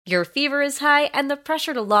Your fever is high and the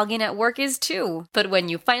pressure to log in at work is too. But when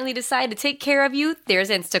you finally decide to take care of you, there's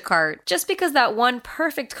Instacart. Just because that one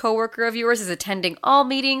perfect coworker of yours is attending all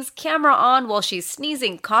meetings, camera on while she's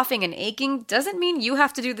sneezing, coughing, and aching, doesn't mean you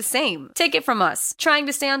have to do the same. Take it from us. Trying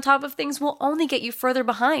to stay on top of things will only get you further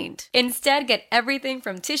behind. Instead, get everything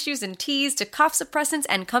from tissues and teas to cough suppressants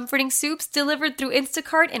and comforting soups delivered through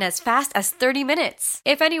Instacart in as fast as 30 minutes.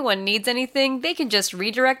 If anyone needs anything, they can just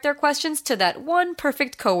redirect their questions to that one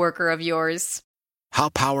perfect coworker of yours. How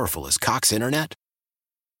powerful is Cox Internet?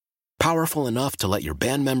 Powerful enough to let your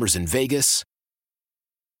band members in Vegas,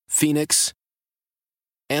 Phoenix,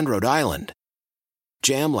 and Rhode Island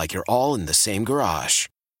jam like you're all in the same garage.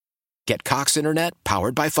 Get Cox Internet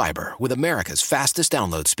powered by fiber with America's fastest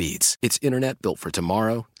download speeds. It's internet built for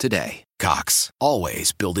tomorrow, today. Cox,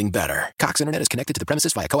 always building better. Cox Internet is connected to the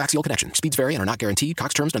premises via coaxial connection. Speeds vary and are not guaranteed.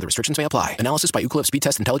 Cox terms and other restrictions may apply. Analysis by Ookla Speed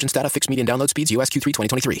Test Intelligence Data. Fixed median download speeds. US Q3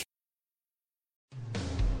 2023.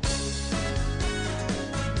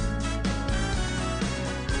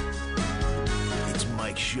 It's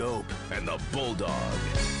Mike Shope and the Bulldog.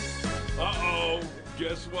 Uh-oh.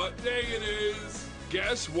 Guess what day it is?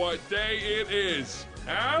 Guess what day it is?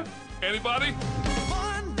 Huh? Anybody?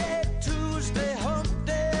 Monday, Tuesday, hump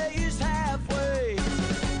day is halfway.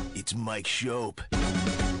 It's Mike Shope.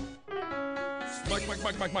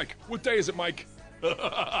 Mike. What day is it, Mike?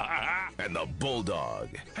 And the Bulldog.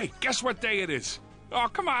 Hey, guess what day it is? Oh,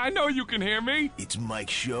 come on. I know you can hear me. It's Mike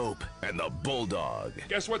Shope and the Bulldog.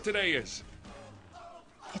 Guess what today is?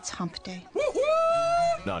 It's hump day.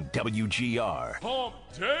 Woo-hoo! On WGR. Hump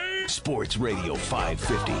day? Sports Radio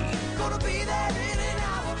 550.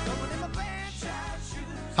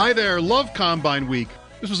 Hi there, Love Combine Week.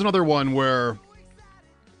 This was another one where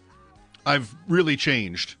I've really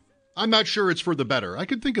changed. I'm not sure it's for the better. I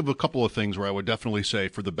could think of a couple of things where I would definitely say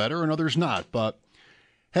for the better and others not, but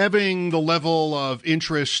having the level of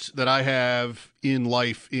interest that I have in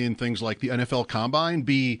life in things like the NFL Combine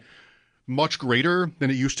be much greater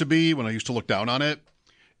than it used to be when I used to look down on it.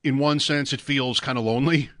 In one sense, it feels kind of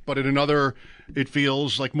lonely, but in another, it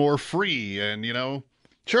feels like more free and,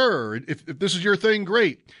 sure, if this is your thing,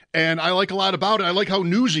 great. And I like a lot about it. I like how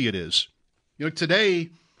newsy it is. Today,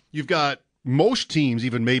 you've got most teams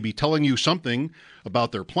even maybe telling you something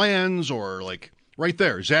about their plans or like right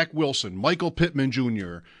there, Zach Wilson, Michael Pittman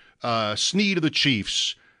Jr., Snead of the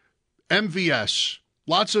Chiefs, MVS.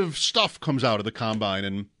 Lots of stuff comes out of the Combine,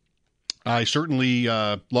 and I certainly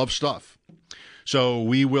love stuff. So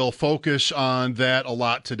we will focus on that a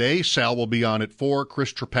lot today. Sal will be on at 4.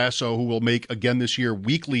 Chris Trapasso, who will make, again this year,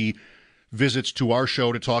 weekly visits to our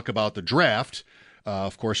show to talk about the draft,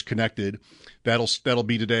 of course, connected. That'll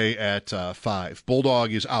be today at 5.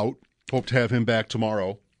 Bulldog is out. Hope to have him back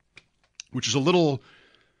tomorrow, which is a little,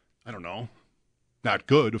 I don't know, not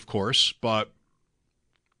good, of course, but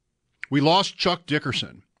we lost Chuck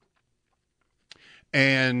Dickerson.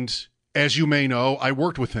 And as you may know, I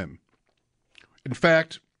worked with him. In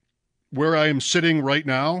fact, where I am sitting right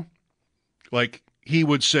now, like he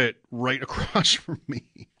would sit right across from me,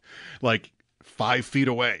 like 5 feet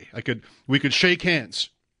away. We could shake hands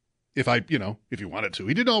if you wanted to.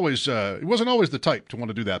 He didn't always, he wasn't always the type to want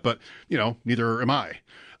to do that, but neither am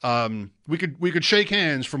I. We could shake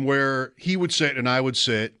hands from where he would sit and I would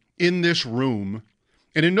sit in this room.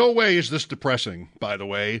 And in no way is this depressing, by the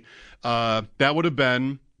way. That would have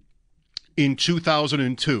been in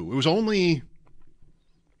 2002. It was only,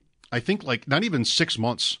 I think, like not even 6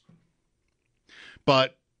 months.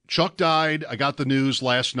 But Chuck died. I got the news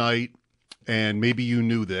last night, and maybe you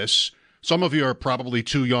knew this. Some of you are probably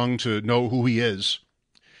too young to know who he is.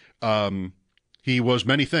 He was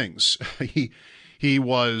many things. He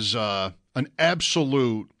was an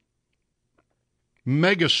absolute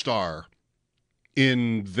megastar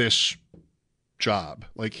in this job.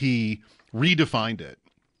 Like, he redefined it.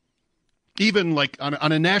 Even like on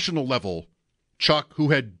a national level, Chuck, who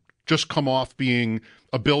had just come off being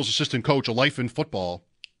a Bills assistant coach, a life in football,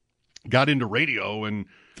 got into radio. And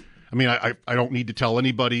I mean, I don't need to tell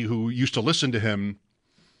anybody who used to listen to him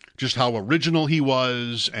just how original he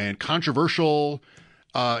was and controversial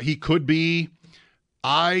he could be.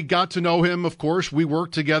 I got to know him, of course. We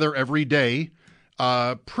worked together every day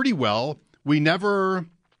pretty well. We never,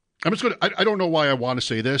 I don't know why I want to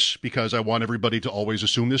say this, because I want everybody to always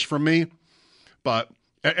assume this from me, but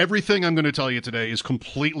everything I'm going to tell you today is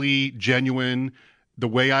completely genuine, the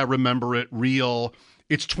way I remember it, real.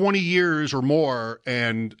 It's 20 years or more,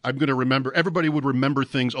 and I'm going to remember, everybody would remember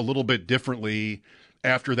things a little bit differently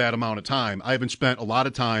after that amount of time. I haven't spent a lot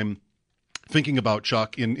of time thinking about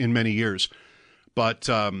Chuck in many years. But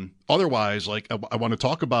otherwise, like, I want to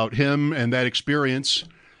talk about him and that experience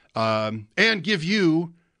and give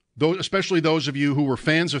you, those, especially those of you who were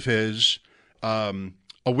fans of his, a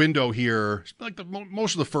window here, like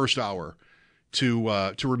most of the first hour,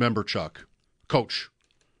 to remember Chuck, Coach.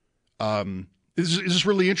 This is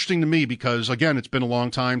really interesting to me because, again, it's been a long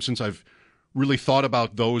time since I've really thought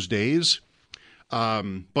about those days.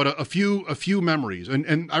 But a few memories,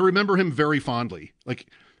 and I remember him very fondly. Like,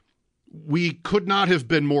 we could not have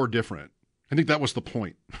been more different. I think that was the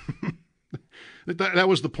point. that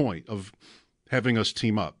was the point of having us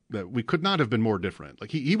team up. That we could not have been more different.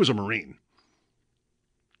 Like, he was a Marine.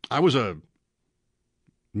 I was a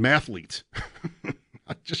mathlete.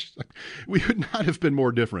 We could not have been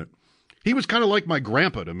more different. He was kind of like my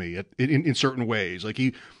grandpa to me in certain ways. Like,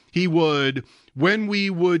 he would, when we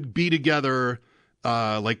would be together,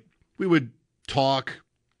 like, we would talk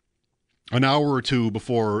an hour or two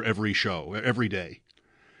before every show, every day.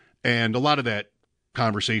 And a lot of that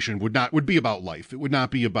conversation would be about life. It would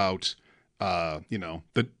not be about,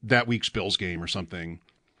 that week's Bills game or something.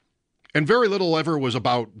 And very little ever was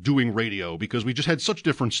about doing radio because we just had such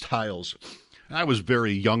different styles. I was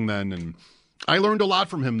very young then, and I learned a lot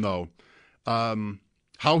from him, though.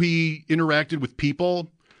 How he interacted with people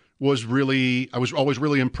was really, I was always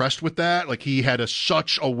really impressed with that. Like, he had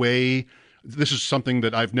such a way, this is something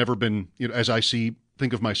that I've never been, as I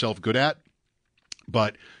think of myself, good at,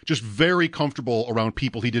 but just very comfortable around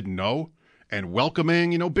people he didn't know and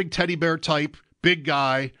welcoming, big teddy bear type, big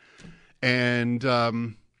guy. And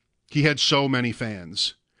he had so many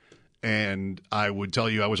fans. And I would tell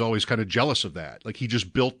you, I was always kind of jealous of that. Like, he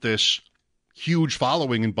just built this huge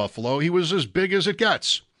following in Buffalo. He was as big as it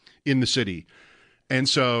gets in the city. And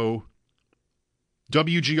so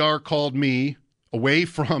WGR called me away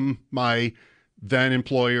from my then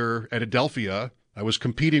employer at Adelphia. I was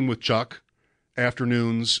competing with Chuck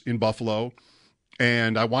afternoons in Buffalo,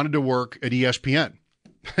 and I wanted to work at ESPN.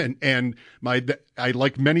 And I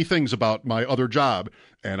liked many things about my other job,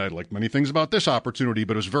 and I liked many things about this opportunity,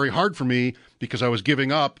 but it was very hard for me because I was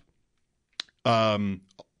giving up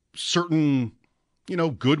certain,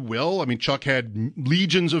 goodwill. I mean, Chuck had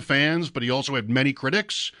legions of fans, but he also had many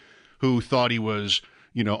critics who thought he was,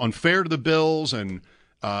 unfair to the Bills and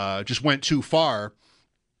just went too far.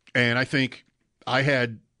 And I think I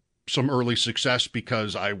had some early success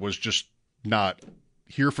because I was just not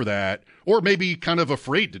here for that, or maybe kind of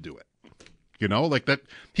afraid to do it. Like that.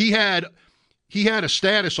 He had a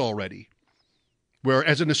status already where,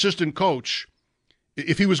 as an assistant coach,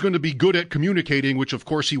 if he was going to be good at communicating, which of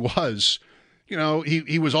course he was,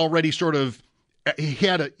 he was already sort of,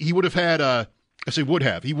 he would have had a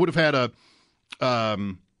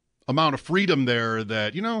amount of freedom there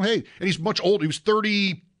that, hey, and he's much older. He was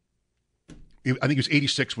 30, I think he was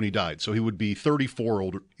 86 when he died. So he would be 34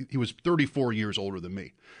 older. He was 34 years older than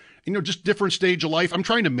me. Just different stage of life. I'm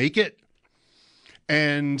trying to make it.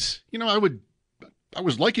 And, I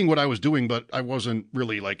was liking what I was doing, but I wasn't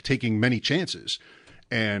really like taking many chances.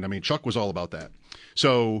 And I mean, Chuck was all about that.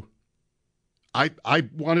 So I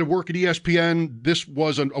wanted to work at ESPN. This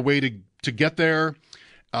was a way to get there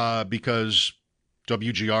because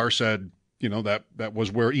WGR said, that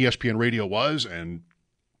was where ESPN radio was. And,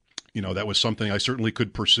 that was something I certainly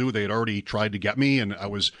could pursue. They had already tried to get me, and I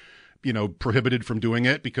was, prohibited from doing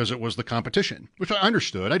it because it was the competition, which I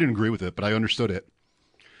understood. I didn't agree with it, but I understood it.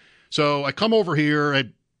 So I come over here at,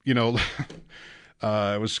 it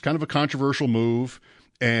was kind of a controversial move.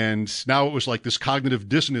 And now it was like this cognitive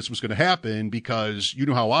dissonance was going to happen because you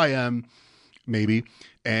know how I am, maybe.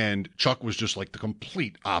 And Chuck was just like the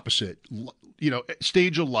complete opposite,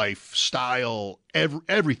 stage of life, style,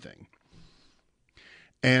 everything.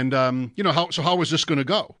 And, how was this going to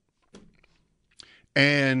go?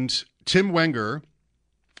 And Tim Wenger,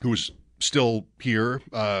 who's still here,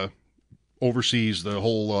 oversees the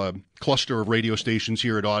whole cluster of radio stations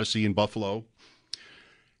here at Odyssey in Buffalo,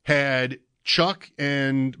 had Chuck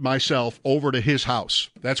and myself over to his house.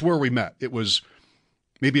 That's where we met. It was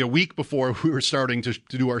maybe a week before we were starting to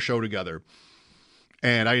do our show together.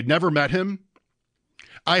 And I had never met him.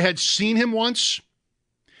 I had seen him once,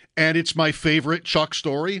 and it's my favorite Chuck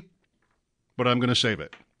story, but I'm going to save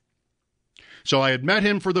it. So I had met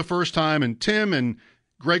him for the first time, and Tim and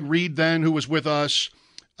Greg Reed then, who was with us,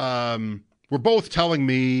 were both telling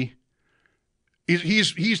me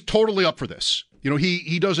he's totally up for this.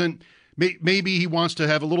 He doesn't, maybe he wants to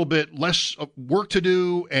have a little bit less work to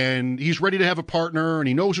do, and he's ready to have a partner, and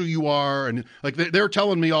he knows who you are. And like, they're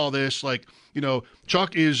telling me all this, like,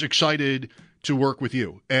 Chuck is excited to work with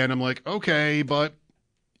you. And I'm like, okay, but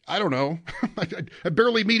I don't know. I'm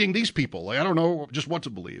barely meeting these people. Like, I don't know just what to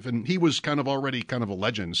believe. And he was kind of already kind of a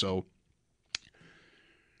legend. So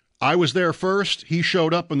I was there first. He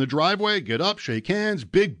showed up in the driveway, get up, shake hands,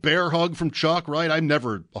 big bear hug from Chuck, right? I'm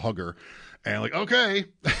never a hugger. And like, okay,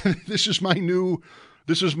 this is my new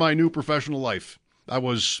professional life. I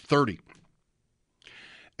was 30.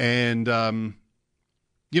 And,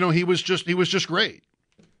 he was just great.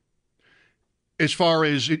 As far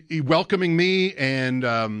as welcoming me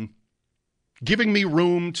and giving me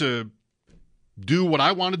room to do what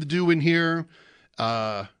I wanted to do in here.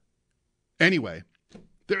 Anyway,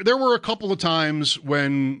 there were a couple of times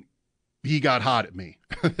when he got hot at me.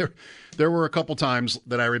 There were a couple times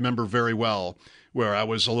that I remember very well where I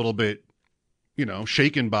was a little bit,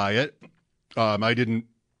 shaken by it. I didn't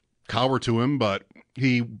cower to him, but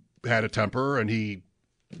he had a temper and he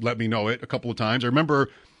let me know it a couple of times. I remember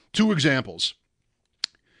two examples.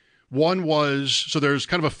 One was, so there's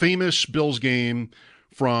kind of a famous Bills game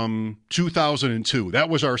from 2002. That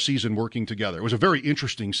was our season working together. It was a very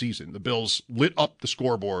interesting season. The Bills lit up the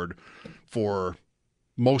scoreboard for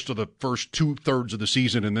most of the first 2/3 of the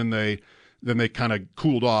season, and then they kind of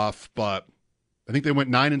cooled off. But I think they went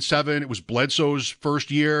 9-7. It was Bledsoe's first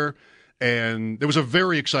year, and it was a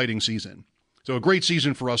very exciting season. So a great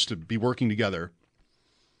season for us to be working together.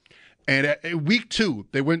 And at week 2,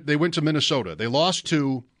 they went to Minnesota. They lost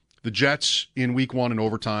to the Jets in week 1 in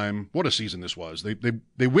overtime. What a season this was.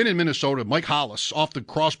 They win in Minnesota. Mike Hollis off the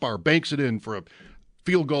crossbar banks it in for a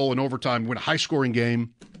field goal in overtime, win a high-scoring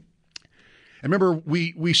game. I remember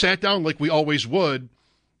we sat down like we always would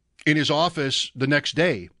in his office the next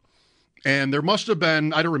day. And there must have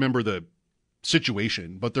been, I don't remember the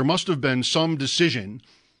situation, but there must have been some decision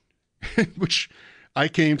which I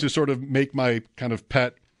came to sort of make my kind of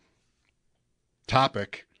pet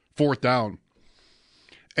topic, 4th down.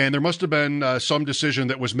 And there must have been some decision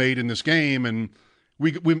that was made in this game, and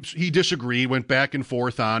he disagreed, went back and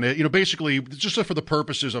forth on it. Basically, just for the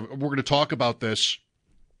purposes of, we're going to talk about this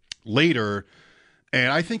later.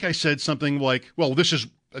 And I think I said something like, well, this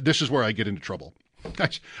is where I get into trouble.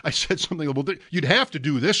 I said something, well, you'd have to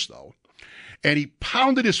do this, though. And he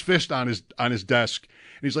pounded his fist on his desk,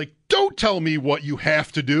 and he's like, don't tell me what you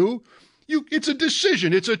have to do. It's a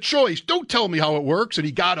decision. It's a choice. Don't tell me how it works. And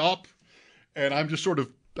he got up, and I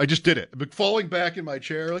just did it. I've been falling back in my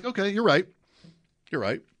chair like, okay, you're right. You're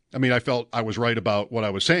right. I mean, I felt I was right about what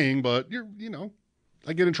I was saying, but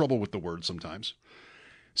I get in trouble with the words sometimes.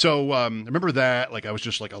 So I remember that, like I was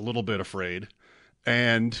just like a little bit afraid,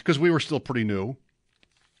 and because we were still pretty new.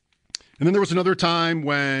 And then there was another time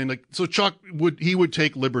when Chuck would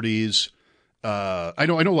take liberties. I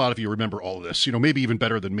know a lot of you remember all of this, maybe even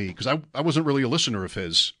better than me, because I wasn't really a listener of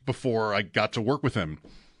his before I got to work with him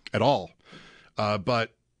at all.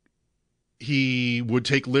 But he would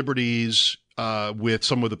take liberties with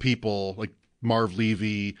some of the people like Marv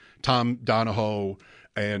Levy, Tom Donahoe,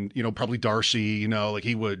 and probably Darcy.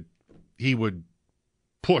 He would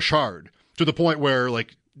push hard to the point where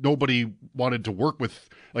nobody wanted to work with.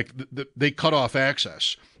 They cut off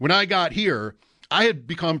access. When I got here, I had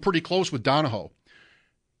become pretty close with Donahoe,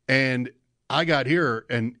 and I got here,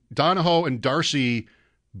 and Donahoe and Darcy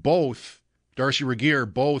Regier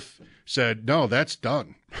both said, no, that's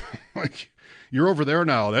done. You're over there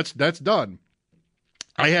now. That's done.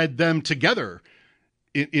 I had them together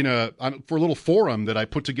for a little forum that I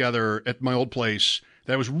put together at my old place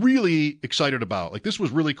that I was really excited about. This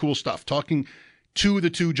was really cool stuff, talking to the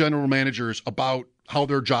two general managers about how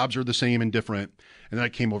their jobs are the same and different. And then I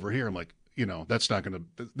came over here. I'm like, this is going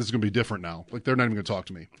to be different now. They're not even going to talk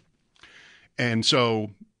to me. And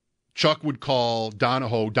so Chuck would call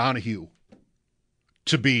Donahue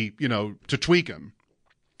to be, to tweak him.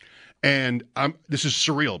 And this is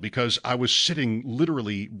surreal because I was sitting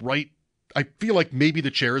literally I feel like maybe the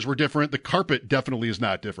chairs were different. The carpet definitely is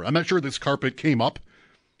not different. I'm not sure this carpet came up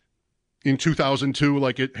in 2002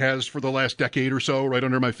 like it has for the last decade or so, right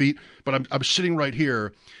under my feet. But I'm sitting right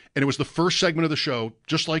here, and it was the first segment of the show,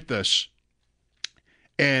 just like this.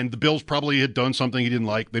 And the Bills probably had done something he didn't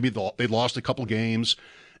like. Maybe they lost a couple games,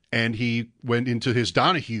 and he went into his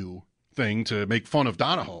Donahue thing to make fun of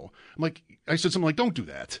Donahoe. I said something like, don't do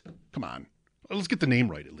that. Come on. Let's get the name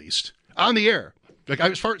right at least. On the air. I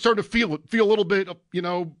was starting to feel a little bit,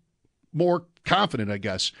 more confident, I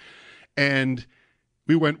guess. And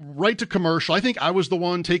we went right to commercial. I think I was the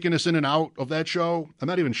one taking us in and out of that show. I'm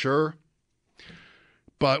not even sure.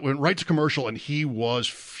 But went right to commercial, and he was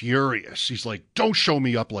furious. He's like, don't show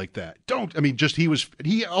me up like that. Don't. I mean,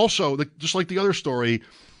 he also, just like the other story,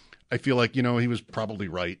 I feel like, he was probably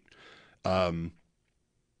right. But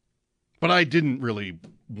I didn't really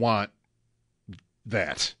want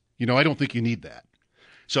that. I don't think you need that.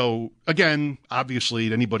 So again,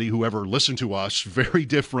 obviously, anybody who ever listened to us, very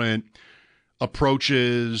different,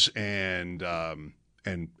 approaches and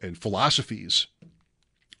philosophies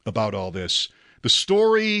about all this. The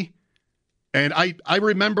story, and I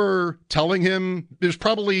remember telling him, it was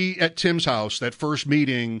probably at Tim's house, that first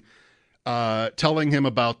meeting, telling him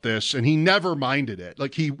about this, and he never minded it.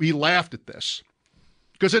 Like, he laughed at this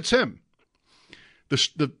because it's him.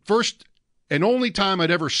 The first and only time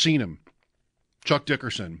I'd ever seen him, Chuck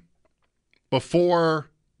Dickerson, before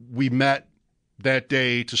we met that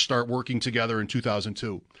day to start working together in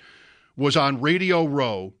 2002, was on Radio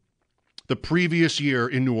Row the previous year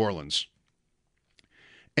in New Orleans.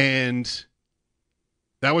 And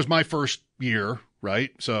that was my first year,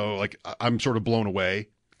 right? So, like, I'm sort of blown away.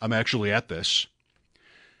 I'm actually at this.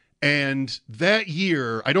 And that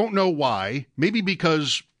year, I don't know why, maybe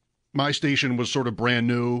because my station was sort of brand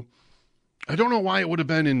new. I don't know why it would have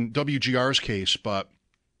been in WGR's case, but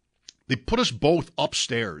they put us both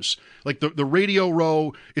upstairs. Like the Radio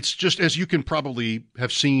Row, it's just, as you can probably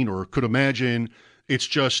have seen or could imagine, it's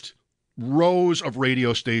just rows of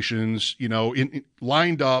radio stations,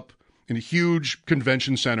 lined up in a huge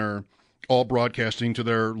convention center, all broadcasting to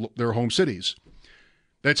their home cities.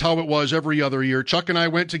 That's how it was every other year. Chuck and I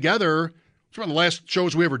went together. It's one of the last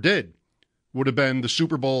shows we ever did. Would have been the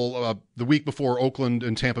Super Bowl the week before Oakland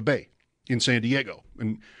and Tampa Bay in San Diego.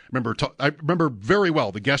 And I remember very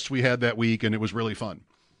well the guests we had that week, and it was really fun.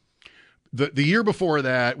 The year before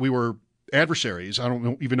that, we were adversaries. I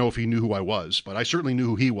don't even know if he knew who I was, but I certainly knew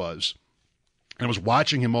who he was. And I was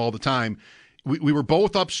watching him all the time. We were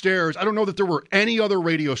both upstairs. I don't know that there were any other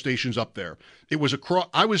radio stations up there. It was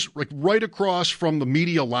I was like right across from the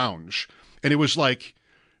media lounge, and it was like,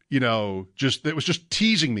 it was just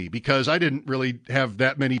teasing me because I didn't really have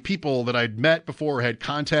that many people that I'd met before or had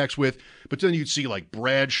contacts with. But then you'd see like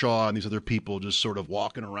Bradshaw and these other people just sort of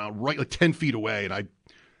walking around right like 10 feet away, and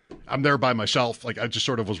I'm there by myself. Like, I just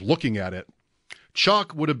sort of was looking at it.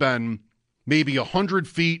 Chuck would have been maybe 100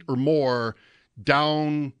 feet or more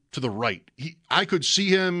down to the right. I could see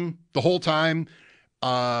him the whole time.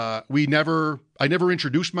 I never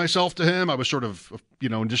introduced myself to him. I was sort of,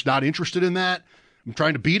 just not interested in that. I'm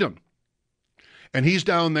trying to beat him. And he's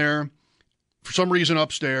down there for some reason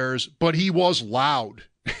upstairs, but he was loud.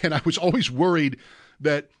 And I was always worried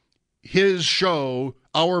that his show,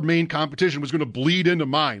 our main competition, was going to bleed into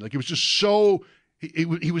mine. Like, it was just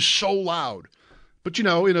he was so loud. But, in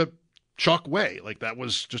a Chuck way, like, that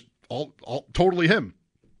was just all totally him.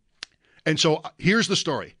 And so here's the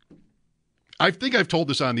story. I think I've told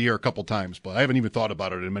this on the air a couple times, but I haven't even thought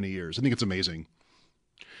about it in many years. I think it's amazing.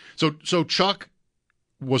 So Chuck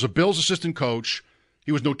was a Bills assistant coach.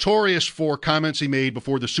 He was notorious for comments he made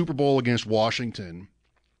before the Super Bowl against Washington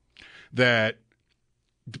that,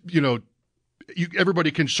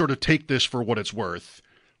 everybody can sort of take this for what it's worth.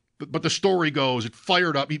 But the story goes, it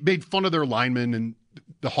fired up. He made fun of their linemen and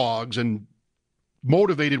the Hogs and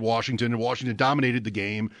motivated Washington, and Washington dominated the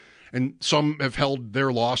game. And some have held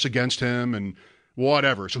their loss against him and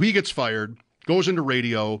whatever. So he gets fired, goes into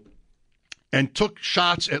radio, and took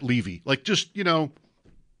shots at Levy. Like, just,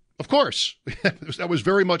 of course. That was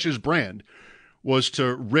very much his brand, was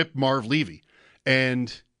to rip Marv Levy.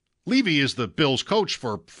 And Levy is the Bills coach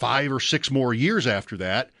for 5 or 6 more years after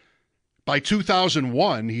that. By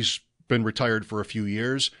 2001, he's been retired for a few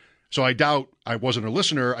years. So I wasn't a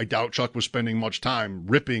listener. I doubt Chuck was spending much time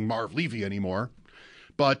ripping Marv Levy anymore.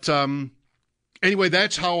 But anyway,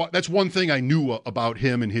 that's one thing I knew about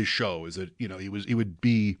him and his show, is that, he would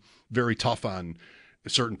be very tough on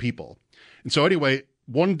certain people. And so anyway,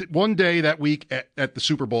 one day that week at the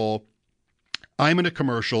Super Bowl, I'm in a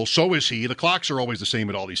commercial. So is he. The clocks are always the same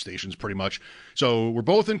at all these stations, pretty much. So we're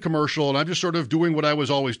both in commercial, and I'm just sort of doing what I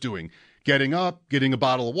was always doing. Getting up, getting a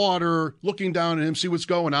bottle of water, looking down at him, see what's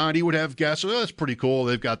going on. He would have guests. Oh, that's pretty cool.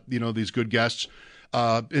 They've got, these good guests.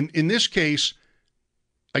 In this case,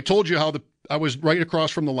 I told you how I was right across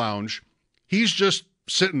from the lounge. He's just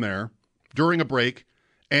sitting there during a break,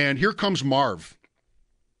 and here comes Marv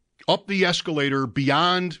up the escalator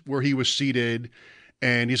beyond where he was seated,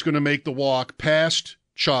 and he's going to make the walk past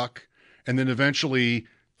Chuck and then eventually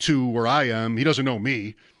to where I am. He doesn't know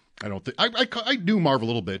me. I don't think I knew Marv a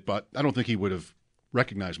little bit, but I don't think he would have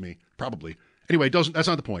recognized me, probably. Anyway, that's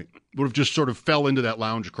not the point. Would have just sort of fell into that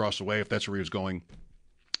lounge across the way if that's where he was going.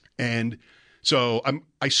 And so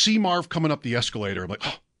I see Marv coming up the escalator. I'm like,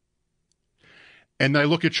 oh. And then I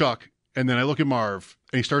look at Chuck, and then I look at Marv,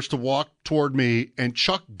 and he starts to walk toward me, and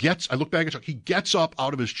I look back at Chuck, he gets up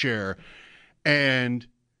out of his chair and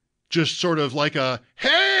just sort of like a,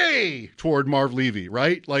 hey, toward Marv Levy,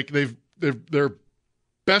 right? Like they're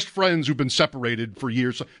best friends who've been separated for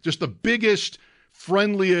years. Just the biggest,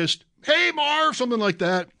 friendliest, hey, Marv, something like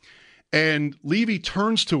that. And Levy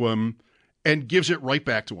turns to him and gives it right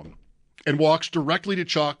back to him and walks directly to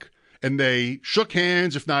Chuck, and they shook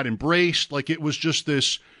hands, if not embraced. Like, it was just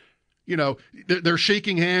this, they're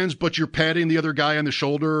shaking hands, but you're patting the other guy on the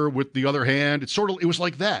shoulder with the other hand. It was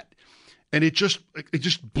like that. And it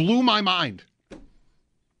just blew my mind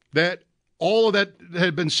that all of that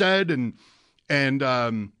had been said and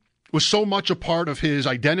was so much a part of his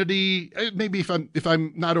identity. Maybe if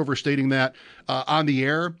I'm not overstating that, on the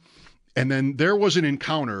air. And then there was an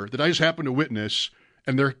encounter that I just happened to witness,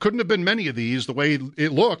 and there couldn't have been many of these the way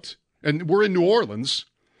it looked. And we're in New Orleans,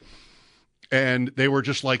 and they were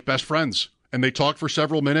just like best friends. And they talked for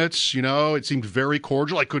several minutes. It seemed very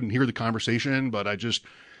cordial. I couldn't hear the conversation, but I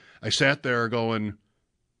sat there trying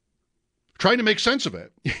to make sense of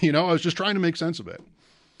it. I was just trying to make sense of it.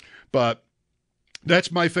 But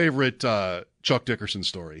that's my favorite Chuck Dickerson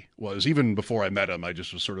story. Was even before I met him, I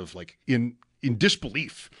just was sort of like in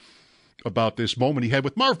disbelief about this moment he had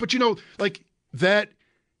with Marv. But, like, that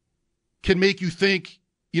can make you think,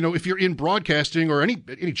 if you're in broadcasting or any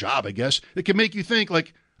job, I guess, it can make you think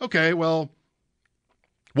like, okay, well,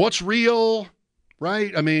 what's real,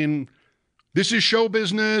 right? I mean, this is show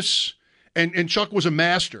business. And Chuck was a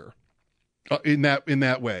master in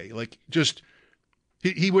that way. Like, just,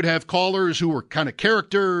 he would have callers who were kind of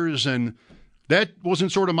characters, and that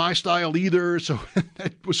wasn't sort of my style either. So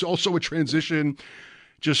that was also a transition.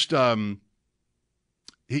 Just,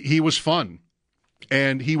 he was fun,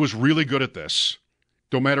 and he was really good at this.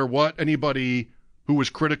 No matter what anybody who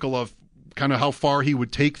was critical of kind of how far he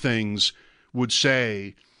would take things would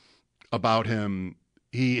say about him,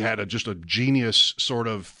 he had just a genius sort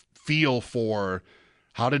of feel for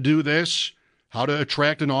how to do this, how to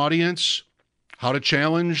attract an audience, how to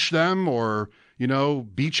challenge them or,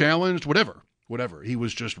 be challenged, whatever. He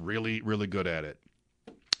was just really, really good at it.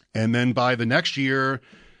 And then by the next year,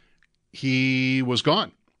 he was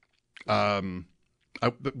gone.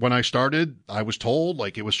 When I started, I was told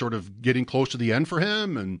like it was sort of getting close to the end for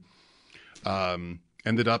him, and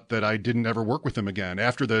ended up that I didn't ever work with him again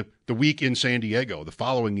after the week in San Diego, the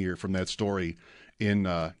following year from that story in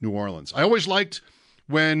New Orleans. I always liked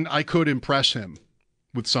when I could impress him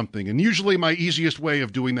with something. And usually my easiest way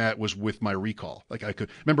of doing that was with my recall. Like, I could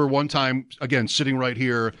remember one time, again, sitting right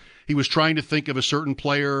here, he was trying to think of a certain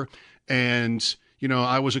player, and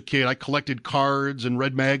I was a kid. I collected cards and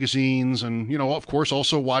read magazines and, of course,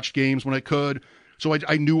 also watched games when I could. So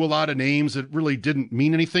I knew a lot of names that really didn't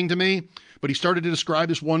mean anything to me. But he started to describe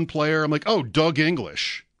this one player. I'm like, oh, Doug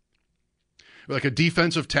English. Like a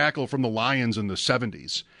defensive tackle from the Lions in the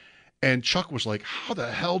 70s. And Chuck was like, how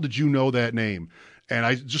the hell did you know that name? And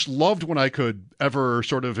I just loved when I could ever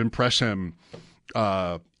sort of impress him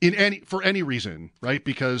for any reason, right?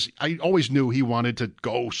 Because I always knew he wanted to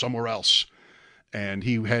go somewhere else. And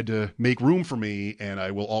he had to make room for me, and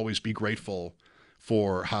I will always be grateful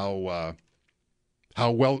for how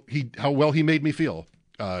well he made me feel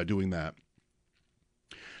doing that.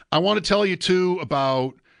 I want to tell you too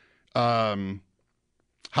about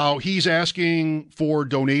how he's asking for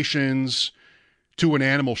donations to an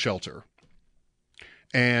animal shelter,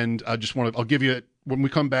 and I'll give you, when we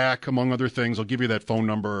come back, among other things, I'll give you that phone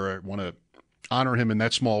number. I want to honor him in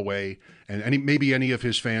that small way. And maybe any of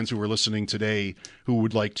his fans who are listening today who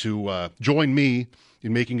would like to join me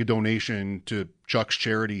in making a donation to Chuck's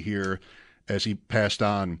charity here as he passed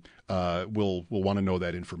on will want to know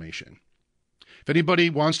that information. If anybody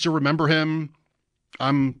wants to remember him,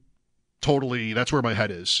 that's where my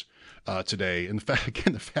head is today. And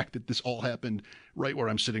the fact that this all happened right where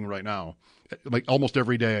I'm sitting right now, like almost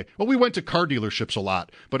every day. Well, we went to car dealerships a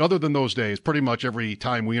lot, but other than those days, pretty much every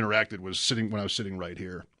time we interacted was when I was sitting right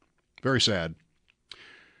here. Very sad.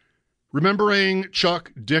 Remembering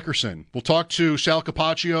Chuck Dickerson. We'll talk to Sal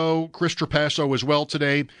Capaccio, Chris Trapasso as well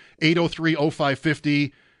today.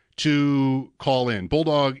 803-0550 to call in.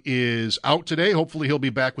 Bulldog is out today. Hopefully he'll be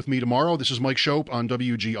back with me tomorrow. This is Mike Shope on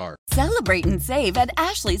WGR. Celebrate and save at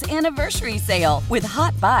Ashley's Anniversary Sale. With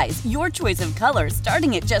Hot Buys, your choice of colors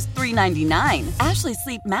starting at just $3.99. Ashley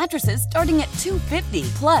Sleep mattresses starting at $2.50.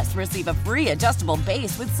 Plus, receive a free adjustable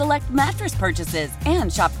base with select mattress purchases.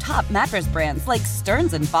 And shop top mattress brands like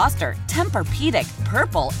Stearns & Foster, Tempur-Pedic,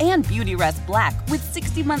 Purple, and Beautyrest Black with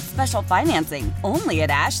 60-month special financing. Only at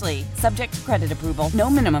Ashley. Subject to credit approval. No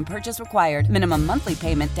minimum purchase required. Minimum monthly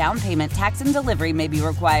payment, down payment, tax, and delivery may be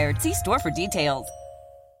required. See store for details.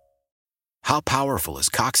 How powerful is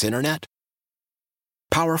Cox Internet?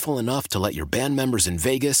 Powerful enough to let your band members in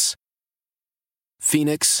Vegas,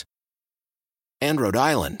 Phoenix, and Rhode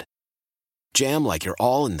Island jam like you're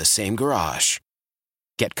all in the same garage.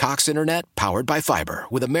 Get Cox Internet powered by fiber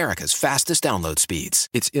with America's fastest download speeds.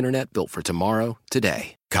 It's internet built for tomorrow,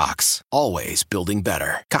 today. Cox, always building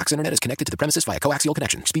better. Cox Internet is connected to the premises via coaxial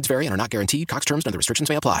connection. Speeds vary and are not guaranteed. Cox terms and other restrictions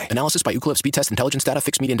may apply. Analysis by Ookla Speed Test Intelligence Data.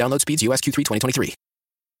 Fixed median download speeds. US Q3 2023.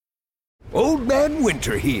 Old Man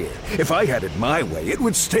Winter here. If I had it my way, it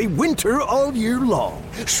would stay winter all year long.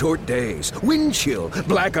 Short days, wind chill,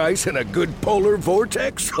 black ice, and a good polar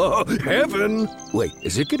vortex. Oh, heaven! Wait,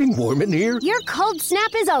 is it getting warm in here? Your cold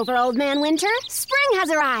snap is over, Old Man Winter. Spring has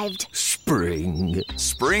arrived. Spring.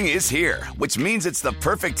 Spring is here, which means it's the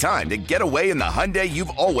perfect time to get away in the Hyundai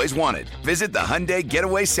you've always wanted. Visit the Hyundai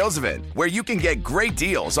Getaway Sales Event, where you can get great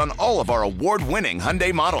deals on all of our award-winning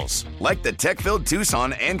Hyundai models, like the tech-filled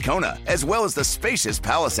Tucson and Kona, as well as the spacious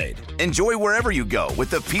Palisade. Enjoy wherever you go with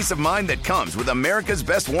the peace of mind that comes with America's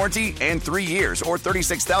best warranty and 3 years or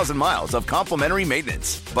 36,000 miles of complimentary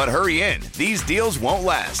maintenance. But hurry in, these deals won't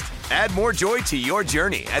last. Add more joy to your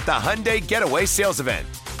journey at the Hyundai Getaway Sales Event.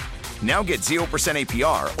 Now get 0%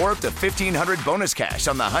 APR or up to $1,500 bonus cash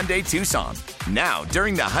on the Hyundai Tucson. Now,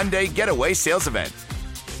 during the Hyundai Getaway Sales Event.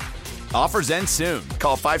 Offers end soon.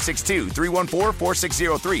 Call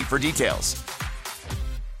 562-314-4603 for details.